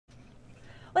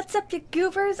What's up, you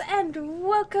goobers, and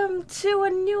welcome to a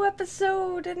new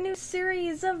episode, a new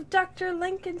series of Dr.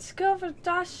 Langeskov of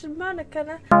Dash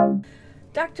Monica.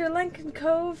 Dr.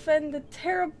 Langeskov and the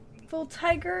Terrible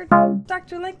Tiger.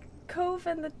 Dr. Langeskov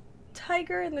and the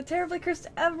Tiger and the Terribly Cursed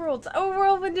Emeralds. A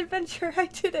whirlwind adventure. I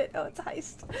did it. Oh, it's a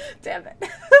heist. Damn it.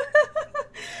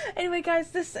 Anyway,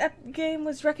 guys, this game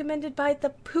was recommended by the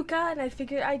Puka, and I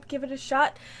figured I'd give it a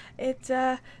shot. It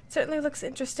certainly looks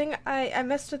interesting. I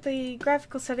messed with the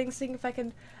graphical settings, seeing if I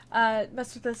can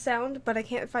mess with the sound, but I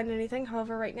can't find anything.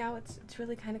 However, right now it's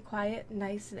really kind of quiet,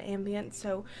 nice, and ambient,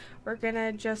 so we're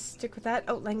gonna just stick with that.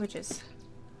 Oh, languages.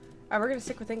 We're gonna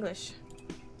stick with English,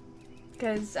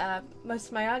 because most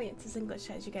of my audience is English,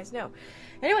 as you guys know.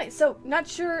 Anyway, so not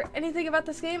sure anything about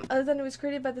this game other than it was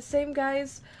created by the same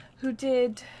guys who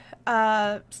did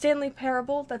Stanley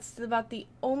Parable. That's about the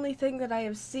only thing that I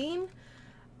have seen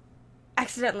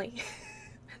accidentally.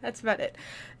 That's about it.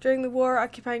 During the war,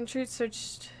 occupying troops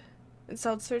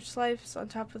installed searchlights on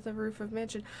top of the roof of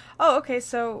mansion. Oh, okay,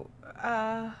 so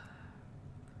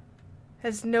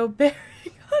has no bearing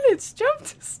on its jump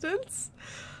distance.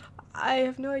 I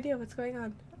have no idea what's going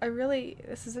on.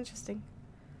 This is interesting.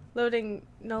 Loading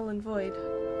null and void. It's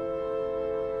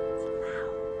loud.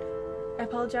 I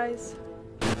apologize.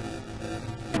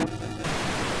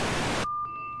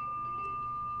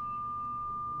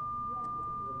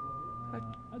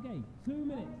 Okay, 2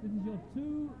 minutes. This is your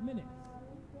 2 minutes.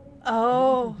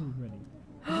 Oh.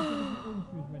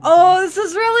 Oh, this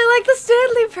is really like the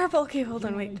Stanley Parable. Okay, hold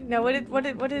on, wait. No, what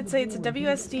did it say? It's a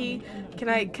WSD. Can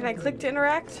I click to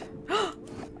interact?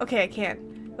 Okay, I can.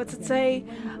 What's it say?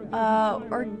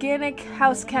 Organic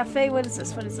House Cafe. What is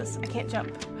this? What is this? I can't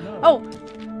jump. Oh.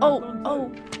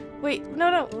 Wait,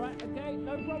 no. Alright, okay,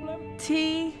 no problem.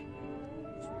 Tea.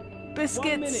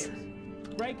 Biscuits. 1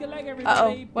 minute. Break a leg,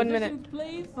 everybody. 1 minute.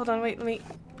 Please. Hold on, wait, let me.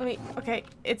 Okay,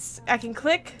 I can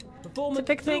click to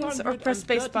pick things or press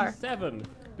spacebar. 7.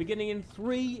 Beginning in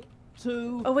 3,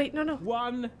 2. Oh wait, no.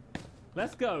 1.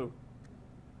 Let's go.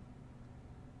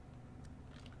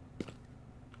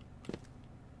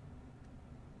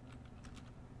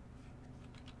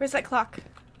 Where's that clock?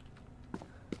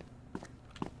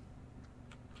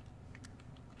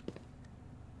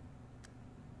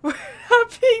 We're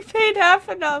not being paid half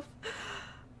enough.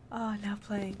 Oh, now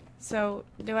playing. So,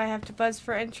 do I have to buzz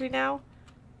for entry now?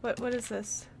 What is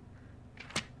this?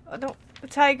 Oh no, the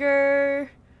tiger.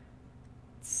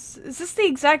 Is this the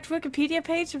exact Wikipedia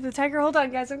page of the tiger? Hold on,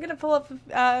 guys. I'm gonna pull up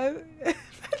a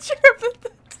picture of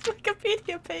the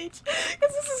Wikipedia page,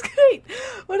 because this is great.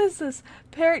 What is this?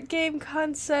 Parrot game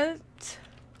concept.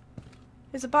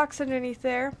 There's a box underneath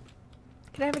there.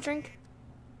 Can I have a drink?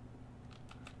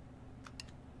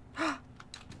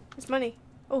 There's money.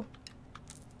 Oh.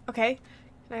 Okay.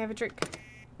 Can I have a drink?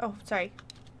 Oh, sorry.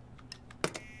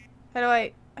 How do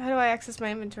I access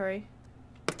my inventory?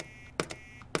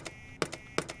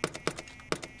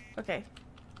 Okay.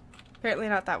 Apparently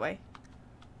not that way.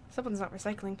 Someone's not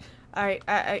recycling. Alright,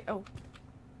 oh.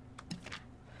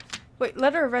 Wait,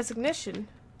 letter of resignation?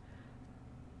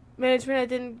 Management, I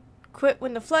didn't quit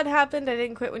when the flood happened. I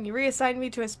didn't quit when you reassigned me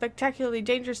to a spectacularly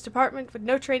dangerous department with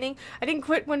no training. I didn't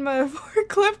quit when my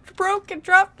forklift broke and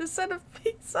dropped a set of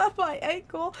feet on my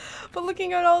ankle. But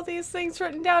looking at all these things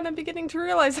written down, I'm beginning to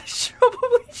realize I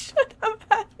probably should have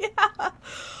had, yeah.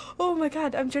 Oh my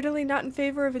god, I'm generally not in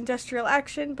favor of industrial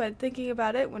action, but thinking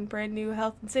about it, when brand new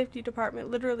health and safety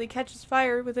department literally catches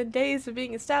fire within days of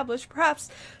being established, perhaps,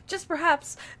 just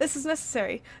perhaps, this is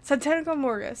necessary. Santanico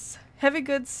Morgus. Heavy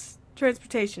goods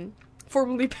transportation.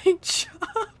 Formerly paint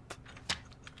shop.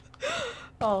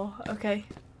 Oh, okay.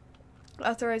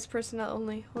 Authorized personnel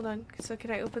only. Hold on. So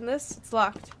can I open this? It's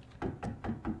locked.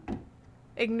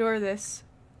 Ignore this.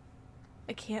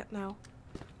 I can't now.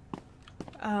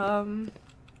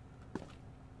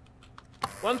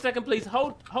 1 second, please.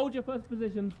 Hold your first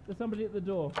position. There's somebody at the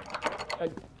door.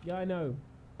 Yeah, I know.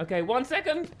 Okay, 1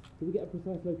 second. Can we get a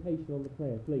precise location on the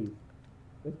player, please?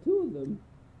 There's 2 of them.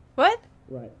 What?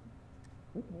 Right.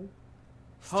 Okay.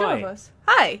 There's 2 of us.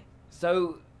 Hi.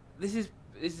 So this is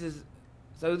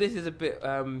a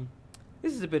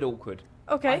bit awkward.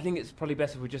 Okay. I think it's probably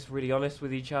best if we're just really honest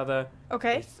with each other.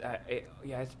 Okay. It's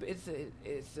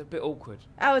a bit awkward.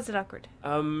 How is it awkward?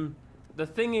 The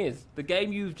thing is, the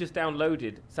game you've just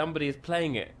downloaded, somebody is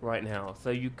playing it right now, so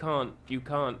you can't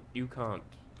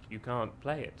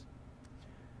play it.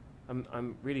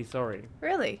 I'm really sorry.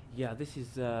 Really? Yeah, this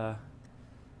is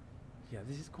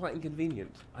quite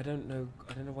inconvenient. I don't know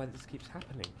why this keeps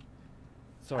happening.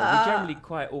 Sorry, we're generally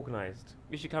quite organised.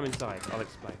 You should come inside. I'll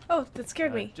explain. Oh, that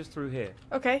scared me. Just through here.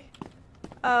 Okay.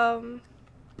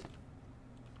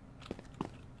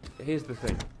 Here's the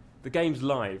thing. the game's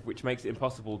live, which makes it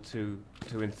impossible to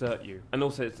insert you, and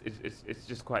also it's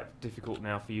just quite difficult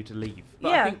now for you to leave.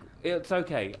 But I think it's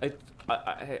okay.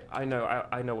 I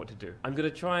know what to do. I'm gonna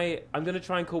try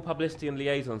and call publicity and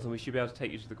liaisons, and we should be able to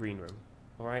take you to the green room.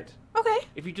 All right? Okay.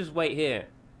 If you just wait here,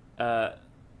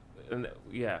 and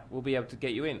yeah, we'll be able to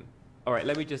get you in. All right.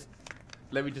 Let me just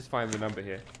find the number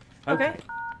here. Okay.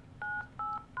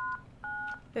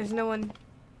 There's no one.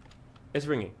 It's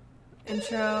ringing.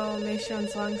 Intro,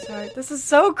 Mason's long start. This is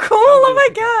so cool! Oh my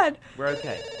god! We're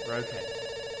okay. We're okay.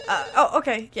 Oh,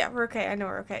 okay. Yeah, we're okay. I know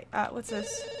we're okay. What's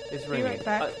this? It's Be ringing. right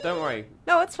back. Don't worry.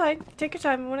 No, it's fine. Take your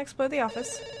time. I want to explore the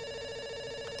office.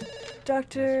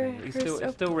 Doctor...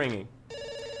 It's still ringing.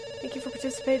 Thank you for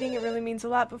participating. It really means a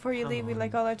lot. Before you leave, we'd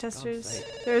like all our testers.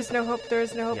 There is no hope. There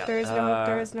is no hope. Yeah, There is no hope.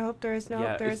 There is no hope. There is no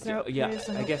hope. There is no hope. Yeah, There is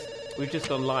no I hope. guess we've just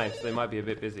gone live, so they might be a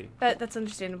bit busy. That's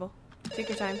understandable. Take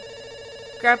your time.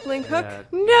 Grappling hook? Yeah,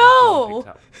 No!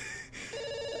 picked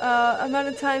up. Amount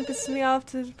of time pisses me off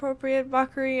to appropriate,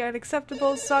 mockery,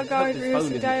 unacceptable, saw guard, This phone rehearsing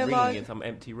isn't dialogue. ringing in some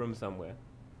empty room somewhere.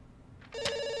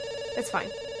 It's fine.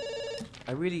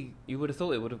 You would have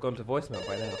thought it would have gone to voicemail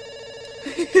by now.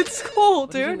 It's cool,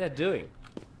 What do you think dude. they're doing?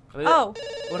 Oh.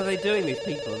 What are they doing, these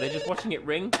people? They're just watching it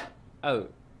ring? Oh,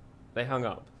 they hung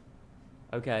up.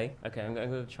 Okay, I'm going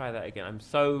to try that again. I'm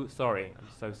so sorry. I'm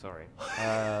so sorry.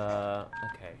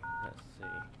 Okay, let's see.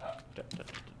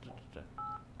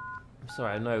 I'm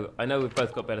sorry, I know we've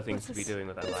both got better things to be doing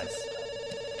with our lives.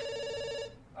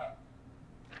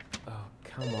 Oh,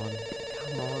 come on.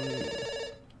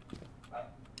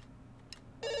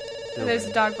 And there's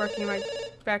a dog barking in my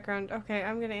background. Okay,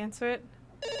 I'm gonna answer it.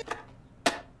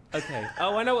 Okay.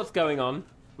 Oh, I know what's going on.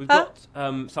 We've Huh?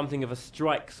 got something of a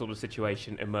strike sort of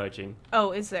situation emerging.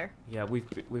 Oh, is there? Yeah,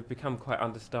 we've become quite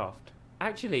understaffed.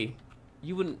 Actually,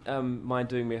 you wouldn't mind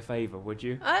doing me a favour, would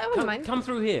you? I wouldn't mind. Come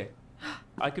through here.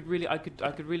 I could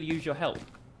really use your help.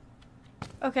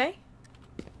 Okay.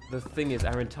 The thing is,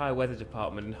 our entire weather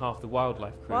department and half the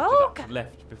wildlife crew Well, just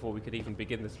left before we could even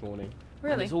begin this morning.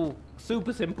 Really? And it's all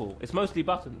super simple. It's mostly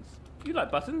buttons. You like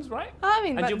buttons, right? I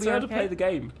mean, And you'll buttons be able are to okay. play the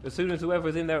game as soon as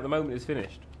whoever's in there at the moment is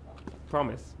finished.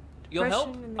 Promise. Your help?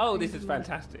 Question in the Oh, this green is room.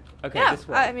 fantastic. Okay, Yeah, this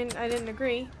way. I mean, I didn't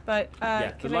agree, but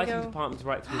Yeah, the can I lighting go? department's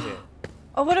right through here.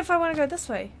 Oh, what if I want to go this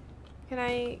way? Can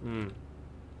I?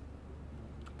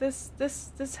 This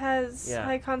has Yeah.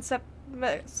 high concept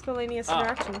miscellaneous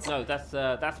interactions. No,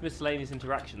 that's miscellaneous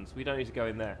interactions. We don't need to go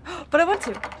in there. But I want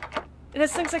to. It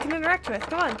has things I can interact with.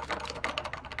 Come on.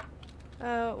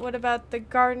 What about the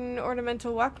garden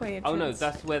ornamental walkway entrance? Oh no,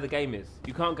 that's where the game is.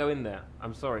 You can't go in there.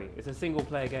 I'm sorry. It's a single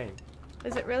player game.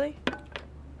 Is it really?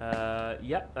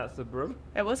 Yep, that's the broom.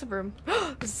 It was a broom.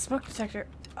 There's a smoke detector.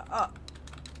 And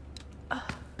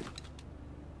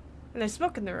there's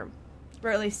smoke in the room.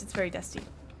 Or at least it's very dusty.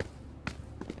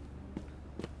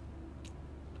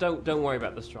 Don't worry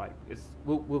about the strike.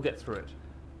 We'll get through it.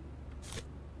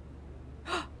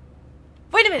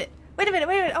 Wait a minute!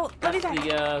 Oh, let me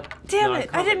back. Damn no, it!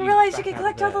 I didn't realize you could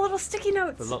collect all the little sticky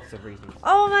notes. For lots of reasons.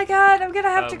 Oh my god, I'm gonna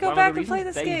have to go One of back the and play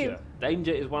reasons, this danger. game.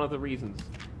 Danger is one of the reasons.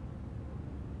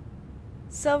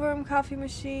 Cell room, coffee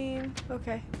machine.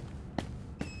 Okay.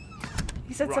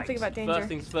 He said something about danger. First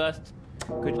things first.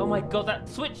 Oh my god, that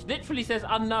switch literally says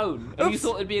unknown. And you Oops.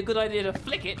 thought it'd be a good idea to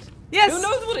flick it? Yes! Who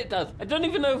knows what it does? I don't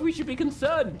even know if we should be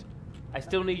concerned. I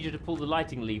still need you to pull the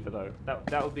lighting lever though.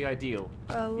 That would be ideal.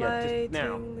 Yeah, just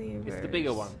now. It's the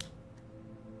bigger one.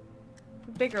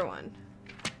 The bigger one.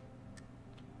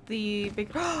 The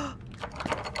big.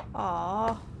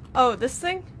 Aww. Oh, this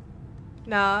thing?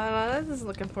 No, that doesn't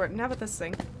look important. How about this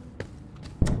thing?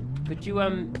 Could you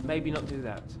maybe not do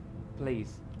that,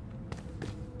 please?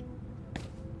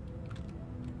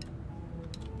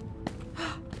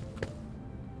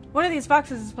 One of these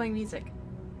boxes is playing music.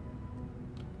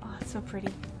 Oh, it's so pretty.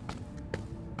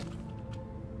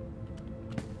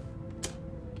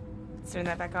 Let's turn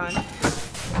that back on.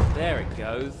 There it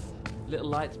goes. Little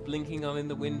lights blinking on in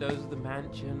the windows of the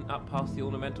mansion, up past the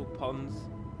ornamental ponds.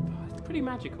 Oh, it's pretty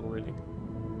magical, really.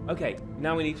 Okay,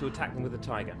 now we need to attack them with a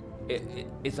tiger.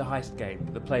 It's a heist game.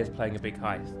 The player's playing a big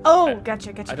heist. Oh, gotcha.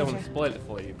 I don't want to spoil it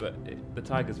for you, but the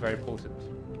tiger's very important.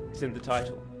 It's in the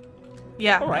title.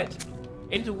 Yeah. All right,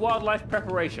 into wildlife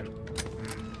preparation.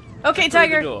 Okay, Through the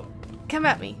tiger. door. Come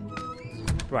at me.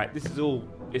 Right, this is all.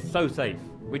 It's so safe.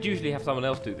 We'd usually have someone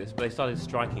else do this, but they started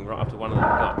striking right after one of them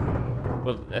got.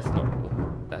 Well, that's not.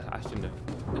 I shouldn't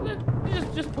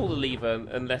have. Just pull the lever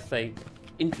and let's say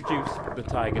introduce the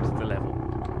tiger to the level.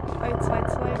 Fights.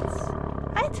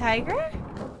 Hi, tiger.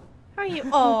 How are you? You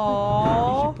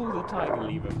Aww. should pull the tiger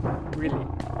lever. Really.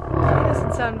 He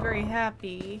doesn't sound very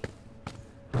happy.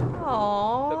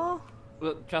 Aww.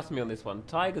 Look, trust me on this one.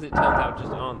 Tigers, it turns out,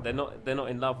 just aren't. They're not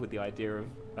in love with the idea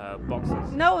of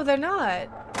boxes. No, they're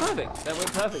not. Perfect. That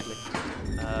went perfectly.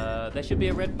 There should be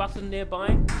a red button nearby.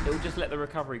 It will just let the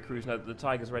recovery crews know that the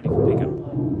tiger's ready for pickup.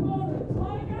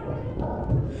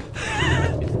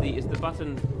 It's the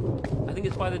button. I think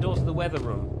it's by the door to the weather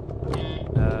room.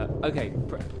 Okay.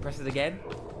 Press it again.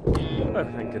 Oh,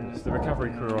 thank goodness. The recovery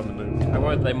crew are on the move. I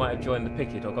worried they might have joined the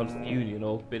picket or gone to the union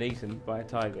or been eaten by a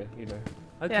tiger, you know.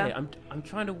 Okay, Yeah. I'm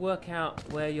trying to work out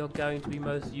where you're going to be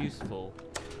most useful.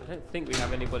 I don't think we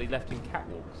have anybody left in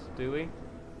catwalks, do we?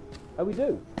 Oh, we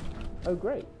do. Oh,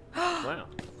 great. Wow.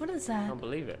 What is that? Can't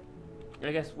believe it.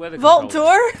 I guess weather Vault controls.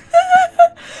 door?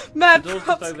 Mad The door's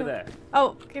props just over go- there.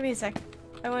 Oh, give me a sec.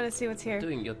 I want to see what's here.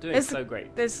 You're doing There's- so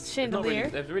great. There's chandelier.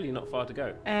 There's really not far to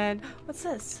go. And what's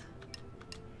this?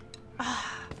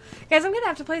 Guys, I'm gonna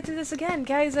have to play through this again.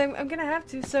 Guys, I'm gonna have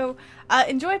to. So,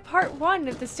 enjoy part 1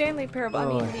 of the Stanley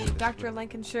Parable. I mean, the Dr.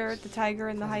 Lincolnshire, the tiger,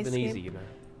 and the heist It's been easy, game. you know.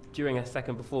 During our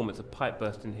second performance, a pipe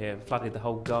burst in here and flooded the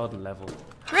whole garden level.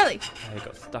 Really? It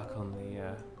got stuck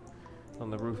on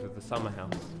the roof of the summer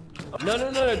house.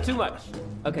 No, too much.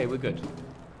 Okay, we're good.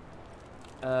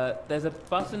 There's a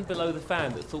button below the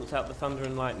fan that sorts out the thunder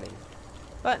and lightning.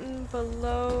 Button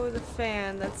below the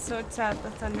fan that sorts out the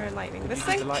thunder and lightning. This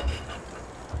The thing? lightning.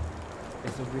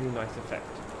 It's a really nice effect.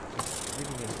 It's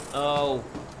really nice. Oh,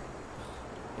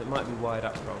 it might be wired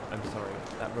up wrong. I'm sorry.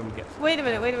 That room gets. Wait a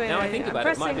minute. Now I think I'm about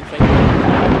it, it might pressing. have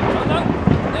been. Oh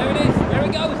no! There it is. There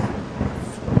it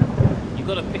goes. You've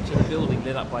got to picture the building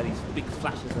lit up by these big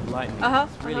flashes of lightning.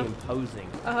 It's really imposing.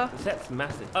 The set's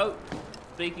massive. Oh,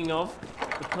 speaking of,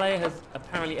 the player has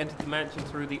apparently entered the mansion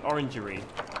through the orangery,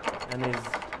 and is.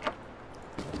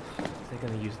 They're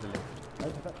going to use the lift.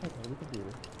 Okay, that's okay. We can do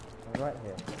this. Right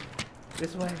here.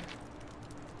 This way.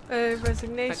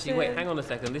 Resignation. Actually, wait, hang on a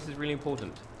second. This is really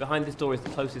important. Behind this door is the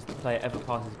closest the player ever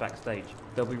passes backstage.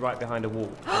 They'll be right behind a wall.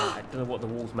 I don't know what the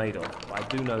wall's made of, but I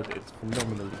do know that it's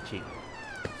phenomenally cheap.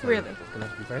 So Really? It's going to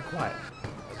have to be very quiet.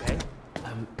 Okay?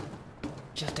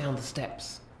 Just down the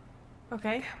steps.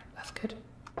 Okay. That's good.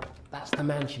 That's the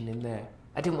mansion in there.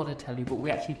 I didn't want to tell you, but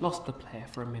we actually lost the player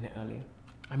for a minute earlier.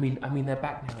 I mean, they're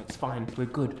back now. It's fine. We're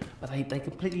good. But they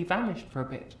completely vanished for a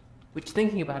bit. Which,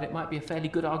 thinking about it, might be a fairly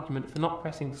good argument for not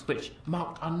pressing the switch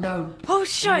marked unknown. Oh, In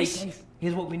shush! any case,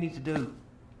 here's what we need to do.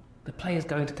 The player's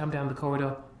going to come down the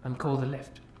corridor and call the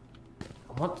lift.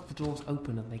 And once the doors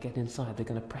open and they get inside, they're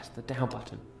going to press the down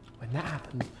button. When that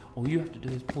happens, all you have to do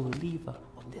is pull the lever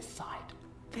on this side.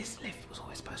 This lift was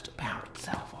always supposed to power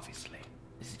itself, obviously.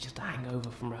 This is just a hangover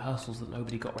from rehearsals that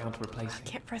nobody got round to replacing. I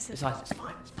can't press it. Besides, it's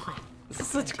fine, it's fine. This is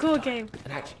such a cool game.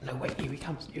 And actually, no, wait, here he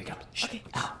comes, Shh. Okay.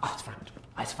 Eyes front,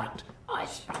 eyes front,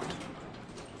 eyes front.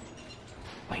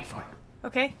 Wait for it.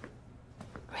 Okay.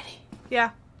 Ready?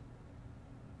 Yeah.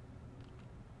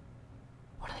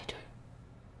 What are they doing?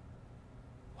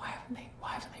 Why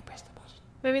haven't they pressed the button?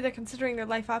 Maybe they're considering their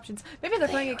life options. Maybe they're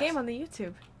playing a game on the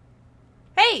YouTube.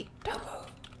 Hey! Don't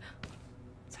move.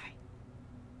 Sorry.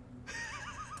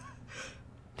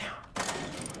 Now.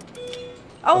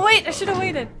 Oh, wait! I should have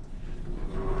waited.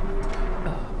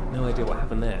 Oh, no idea what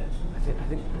happened there.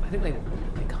 I think they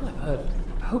can't have heard us.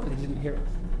 I hope they didn't hear us.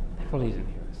 They probably didn't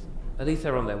hear us. At least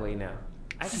they're on their way now.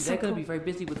 Actually, So they're going to cool. be very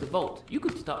busy with the vault. You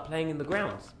could start playing in the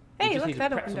grounds. Hey, you just look, need to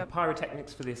that prep opened some up.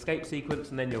 pyrotechnics for the escape sequence,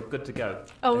 and then you're good to go.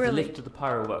 Oh, There's really? a lift to the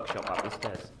pyro workshop up the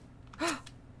stairs.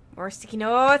 More sticky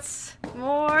notes.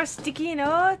 More sticky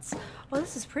notes. Oh,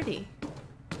 this is pretty.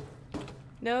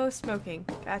 No smoking.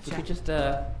 We Gotcha. could just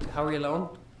hurry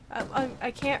along.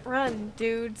 I can't run,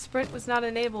 dude. Sprint was not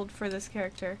enabled for this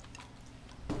character.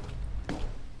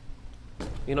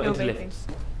 You're not No into vaping. lifts.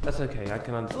 That's okay. I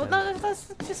can Well, understand. no,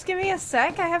 just give me a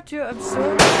sec. I have to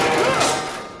absorb.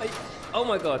 Oh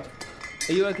my god.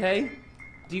 Are you okay?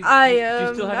 Do you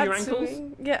still have your ankles?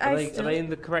 Yeah, Are I they, still. are they in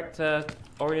the correct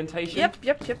orientation? Yep.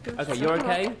 Okay, you're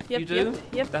okay? Yep, You do?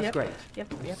 Yep. That's yep, great.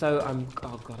 Yep. So I'm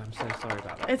so sorry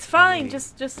about that. It's fine. Really,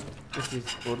 Just this is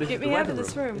get is me the out of weather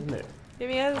this room. isn't it? get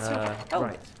me out of this room. Oh,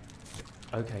 Right.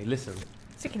 Okay, listen.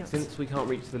 sticky notes. Since we can't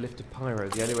reach the lift of Pyro,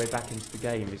 the only way back into the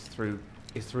game is through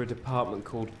a department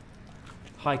called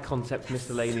High Concept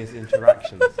Miscellaneous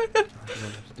Interactions. I don't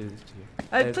have to do this to you.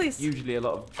 There's Please. usually a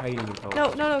lot of training involved. No,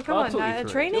 come I'll on. talk you through it. You'll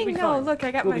Training? be No, fine. look,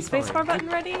 I got You'll my be fine. spacebar button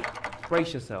ready.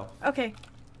 Brace yourself. Okay.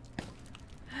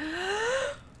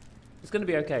 It's going to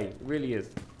be okay. It really is.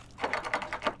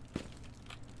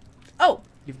 Oh,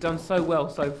 You've done so well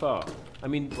so far. I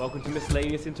mean, welcome to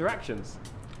Miscellaneous Interactions.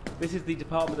 This is the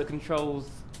department that controls,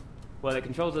 well, it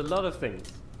controls a lot of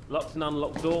things. locked and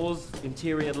unlocked doors,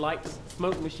 interior lights,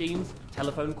 smoke machines,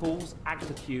 telephone calls,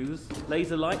 actor cues,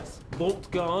 laser lights, vault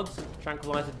guards,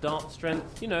 tranquilizer dart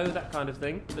strength, you know, that kind of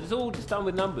thing. But it's all just done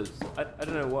with numbers. I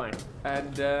don't know why.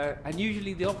 And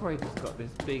usually the operator's got this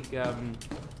big,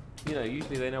 you know,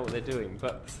 usually they know what they're doing.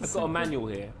 But I've got a manual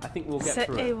here. I think we'll get set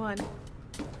through it. A1.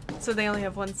 So they only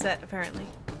have one set, apparently.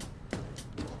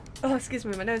 Oh, excuse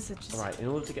me, my nose itches. Alright, in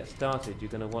order to get started, you're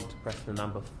going to want to press the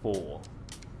number 4.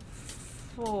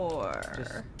 4.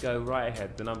 Just go right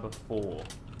ahead, the number 4. It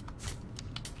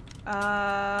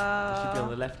should be on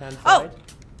the left-hand side.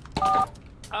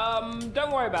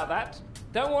 Don't worry about that.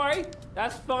 Don't worry,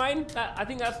 that's fine. I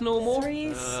think that's normal.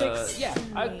 3, 6, yeah,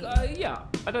 3. yeah.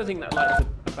 I don't think that light's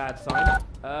a bad sign.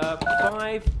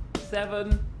 5,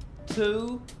 7,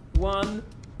 2, 1,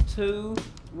 2,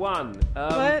 1.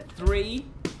 What? 3.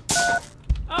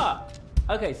 Ah.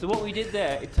 Okay, so what we did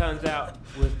there, it turns out,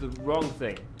 was the wrong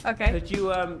thing. Okay.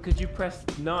 Could you press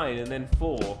 9 and then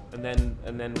 4 and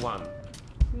then 1?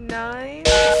 9.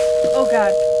 Oh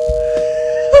God.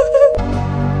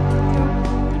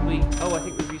 Did we? Oh, I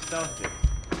think we restarted it.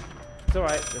 It's all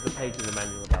right. There's a page in the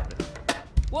manual about this.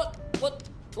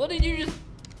 What did you just?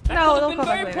 That No, could they'll have come been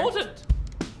very back later. important.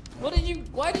 What did you?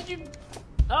 Why did you?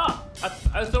 Ah,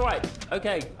 it's all right.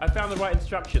 Okay, I found the right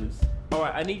instructions. All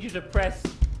right, I need you to press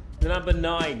the number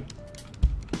 9.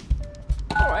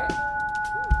 All right.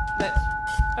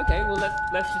 Okay. Well,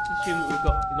 let's just assume that we've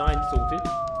got 9 sorted.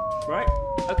 Right.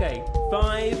 Okay.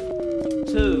 5,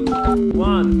 2,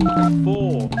 1,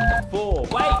 4, 4.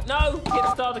 Wait, no. Hit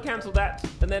start to cancel that,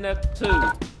 and then a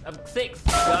 2, 6.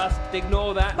 Just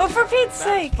ignore that. Well, for Pete's That's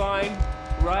sake. fine.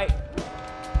 Right.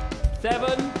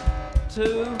 7,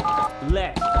 2,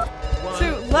 left. 1,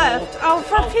 2 left. Oh,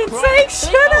 for Pete's Christ.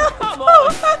 sake, shut up. Come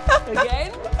on.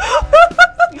 Again?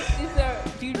 Is there?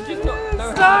 Do you just not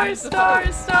know how to use the phone?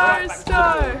 Right, back to the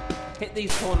Star. board. Hit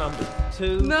these 4 numbers.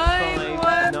 2, 9, 5,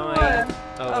 1, 9. 1.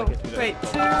 Oh, I Oh, guess we don't wait,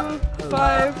 have 2, to-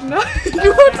 5, 9. You That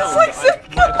were sound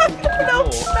dyslexic. that I might have No,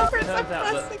 called before numbers are turns out that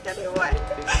plastic anyway.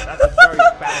 That's a very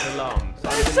bad alarm. So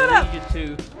I'm Shut going up. to need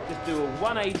you to just do a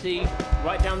 180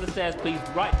 right down the stairs, please.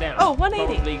 Right down. Oh,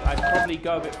 180. I'd probably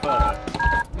go a bit further.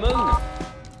 Move.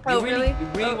 Oh, You really?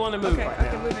 really Oh, want to move okay, right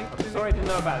okay, now. moving, I'm moving. sorry I didn't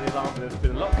know about the alarm, but there's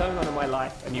been a lot going on in my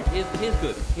life, and here's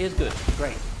good. Here's good.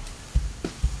 Great.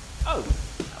 Oh,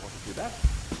 that wasn't too bad.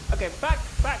 Okay, back.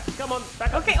 Come on,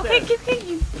 back up Okay, the okay, stairs. okay,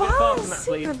 you faster than that, boss.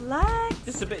 please. Relax.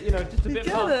 Just a bit, you know, just a bit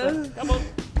gotta. faster. Come on.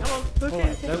 Okay, All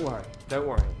right, okay. don't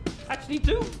worry. Actually,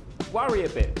 do worry a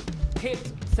bit.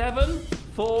 Hit 7,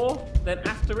 4, then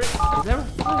asterisk. Is there a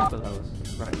fire below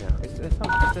us right now? Is there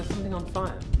something on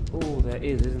fire? Oh, there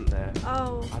is, isn't there?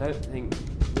 Oh. I don't think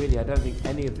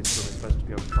any of this room is supposed to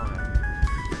be on fire.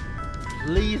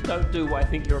 Please don't do what I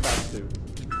think you're about to do.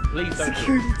 Please don't do it.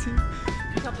 Security team.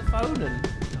 Pick up the phone and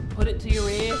put it to your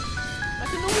ear like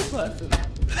a normal person.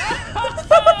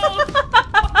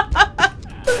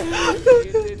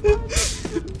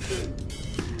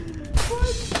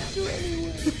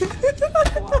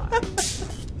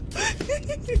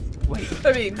 Wait.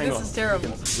 I mean, hang this on. is terrible.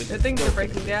 We can The things still are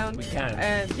breaking down. We can.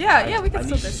 And yeah, we can I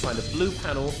still need you to this. find a blue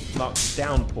panel marked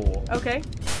downpour. Okay.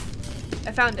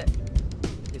 I found it.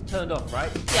 It's turned off,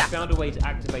 right? Yeah. You found a way to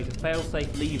activate a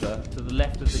fail-safe lever to the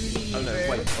left of the key. Oh no,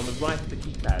 Lever. wait, on the right of the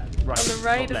keypad. Right. On the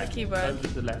right not of the left. keyboard. Don't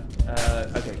look to the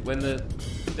left. Okay, when the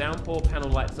downpour panel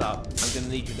lights up, I'm going to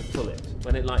need you to pull it.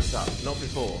 When it lights up, not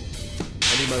before.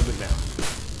 Any moment now.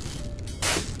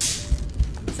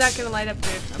 It's not gonna light up,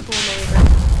 dude. I'm pulling the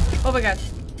lever. Oh my god.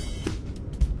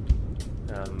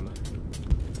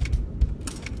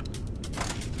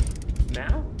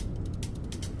 Now?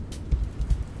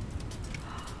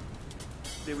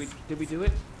 Did we do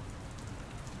it?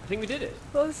 I think we did it.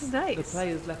 Well, this is nice. The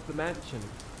players left the mansion.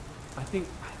 I think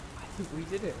we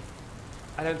did it.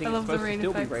 I don't think I it's love the supposed to rain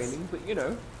still effects. be raining, but you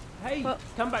know, hey, Well-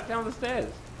 come back down the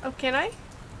stairs. Oh, can I?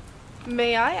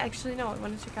 May I? Actually, no. I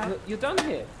want to check out. You're done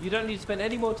here. You don't need to spend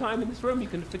any more time in this room. You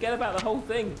can forget about the whole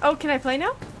thing. Oh, can I play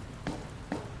now?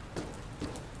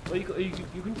 Or you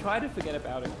can try to forget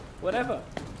about it. Whatever.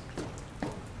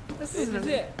 This This is is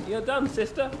it. You're done,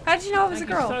 sister. How did you know I was Thank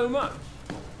a girl? you so much.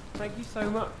 Thank you so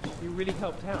much. You really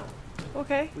helped out.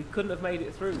 Okay. We couldn't have made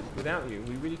it through without you.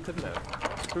 We really couldn't have.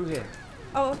 Through here.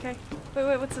 Oh, okay.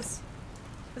 Wait, what's this?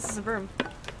 This is a broom.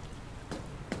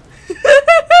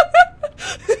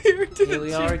 Here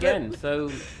we are again. So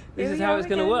this Here is we how are it's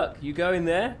going to again. work. You go in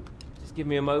there. Just give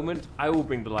me a moment. I will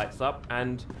bring the lights up.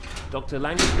 And Dr.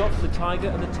 Langeskov, the tiger,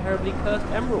 and the terribly cursed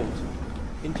emerald.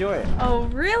 Enjoy it. Oh,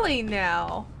 really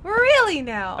now? Really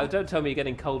now? Oh, don't tell me you're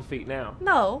getting cold feet now.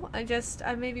 No,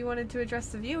 I maybe wanted to address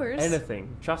the viewers.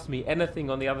 Anything. Trust me, anything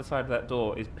on the other side of that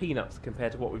door is peanuts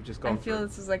compared to what we've just gone through. I feel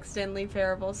this is like Stanley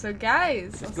Parable. So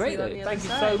guys, It's I'll great see you on though. the Thank other you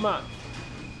side. so much.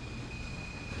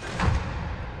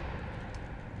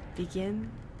 Begin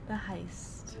the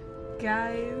heist.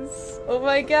 Guys, oh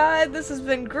my god, this has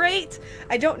been great.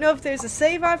 I don't know if there's a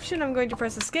save option. I'm going to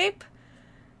press escape.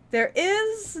 There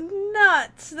is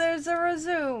not. There's a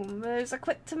resume. There's a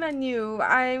quit to menu.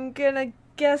 I'm gonna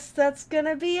guess that's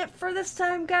gonna be it for this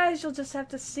time, guys. You'll just have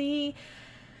to see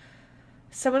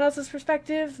someone else's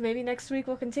perspective. Maybe next week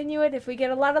we'll continue it if we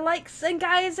get a lot of likes. And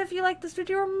guys, if you like this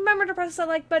video, remember to press that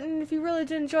like button. If you really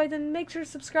did enjoy, then make sure to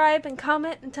subscribe and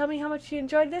comment and tell me how much you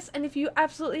enjoyed this. And if you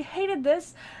absolutely hated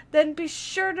this, then be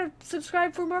sure to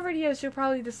subscribe for more videos you'll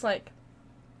probably dislike.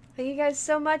 Thank you guys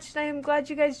so much, and I am glad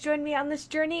you guys joined me on this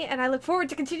journey, and I look forward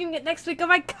to continuing it next week. Oh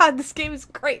my god, this game is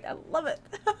great. I love it.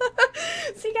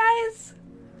 See you guys.